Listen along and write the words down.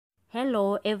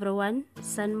Hello everyone,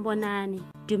 sanibonani,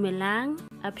 dumelang,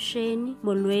 absheni,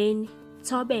 molweni,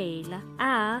 thobela,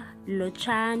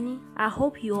 lochani. I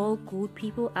hope you all good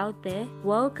people out there.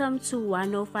 Welcome to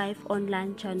 105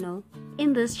 online channel.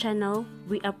 In this channel,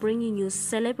 we are bringing you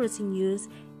celebrity news,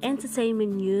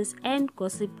 entertainment news and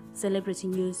gossip celebrity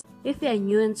news. If you are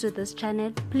new into this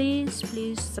channel, please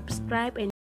subscribe. And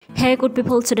hey good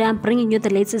people, today I'm bringing you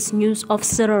the latest news of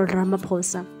Cyril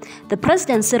Ramaphosa. The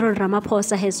President Cyril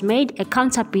Ramaphosa has made a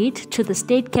counter-bid to the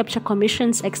State Capture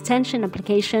Commission's extension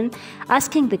application,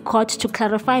 asking the court to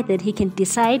clarify that he can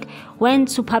decide when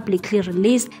to publicly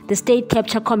release the State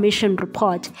Capture Commission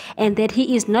report and that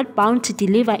he is not bound to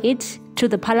deliver it to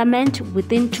the Parliament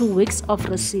within 2 weeks of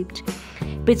receipt.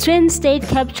 Between State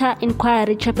Capture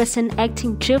Inquiry Chairperson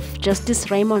Acting Chief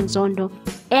Justice Raymond Zondo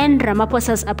and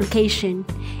Ramaphosa's application,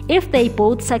 if they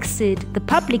both succeed, the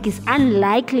public is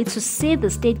unlikely to see the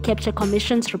State Capture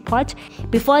Commission's report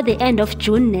before the end of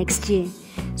June next year.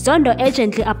 Zondo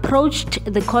urgently approached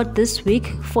the court this week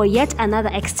for yet another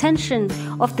extension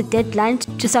of the deadline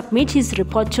to submit his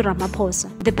report to Ramaphosa.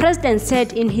 The president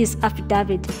said in his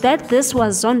affidavit that this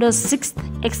was Zondo's 6th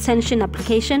extension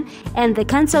application, and the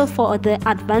Council for the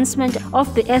Advancement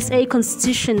of the SA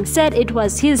Constitution said it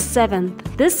was his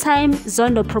 7th. This time,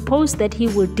 Zondo proposed that he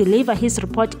would deliver his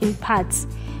report in parts.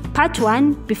 Part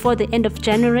 1 before the end of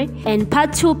January and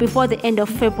Part 2 before the end of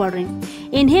February.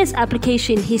 In his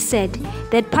application, he said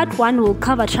that Part 1 will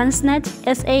cover Transnet,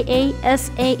 SAA,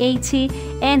 SAAT,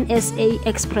 and SA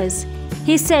Express.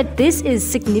 He said this is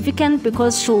significant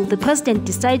because should the president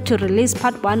decide to release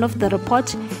Part 1 of the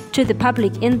report to the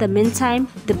public in the meantime,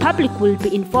 the public will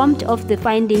be informed of the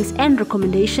findings and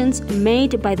recommendations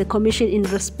made by the Commission in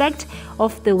respect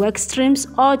of the work streams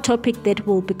or topic that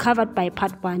will be covered by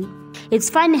Part 1. It's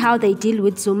funny how they deal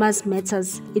with Zuma's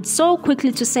matters. It's so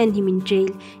quickly to send him in jail.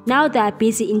 Now they are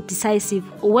busy indecisive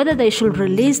whether they should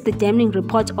release the damning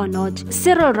report or not.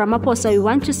 Cyril Ramaphosa, we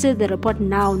want to see the report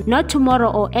now, not tomorrow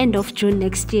or end of June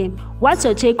next year. What's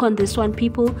your take on this one,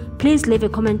 people? Please leave a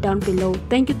comment down below.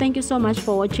 Thank you so much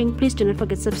for watching. Please do not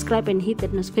forget to subscribe and hit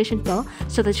that notification bell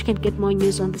so that you can get more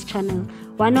news on this channel.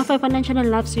 105 Online Channel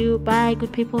loves you. Bye,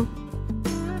 good people.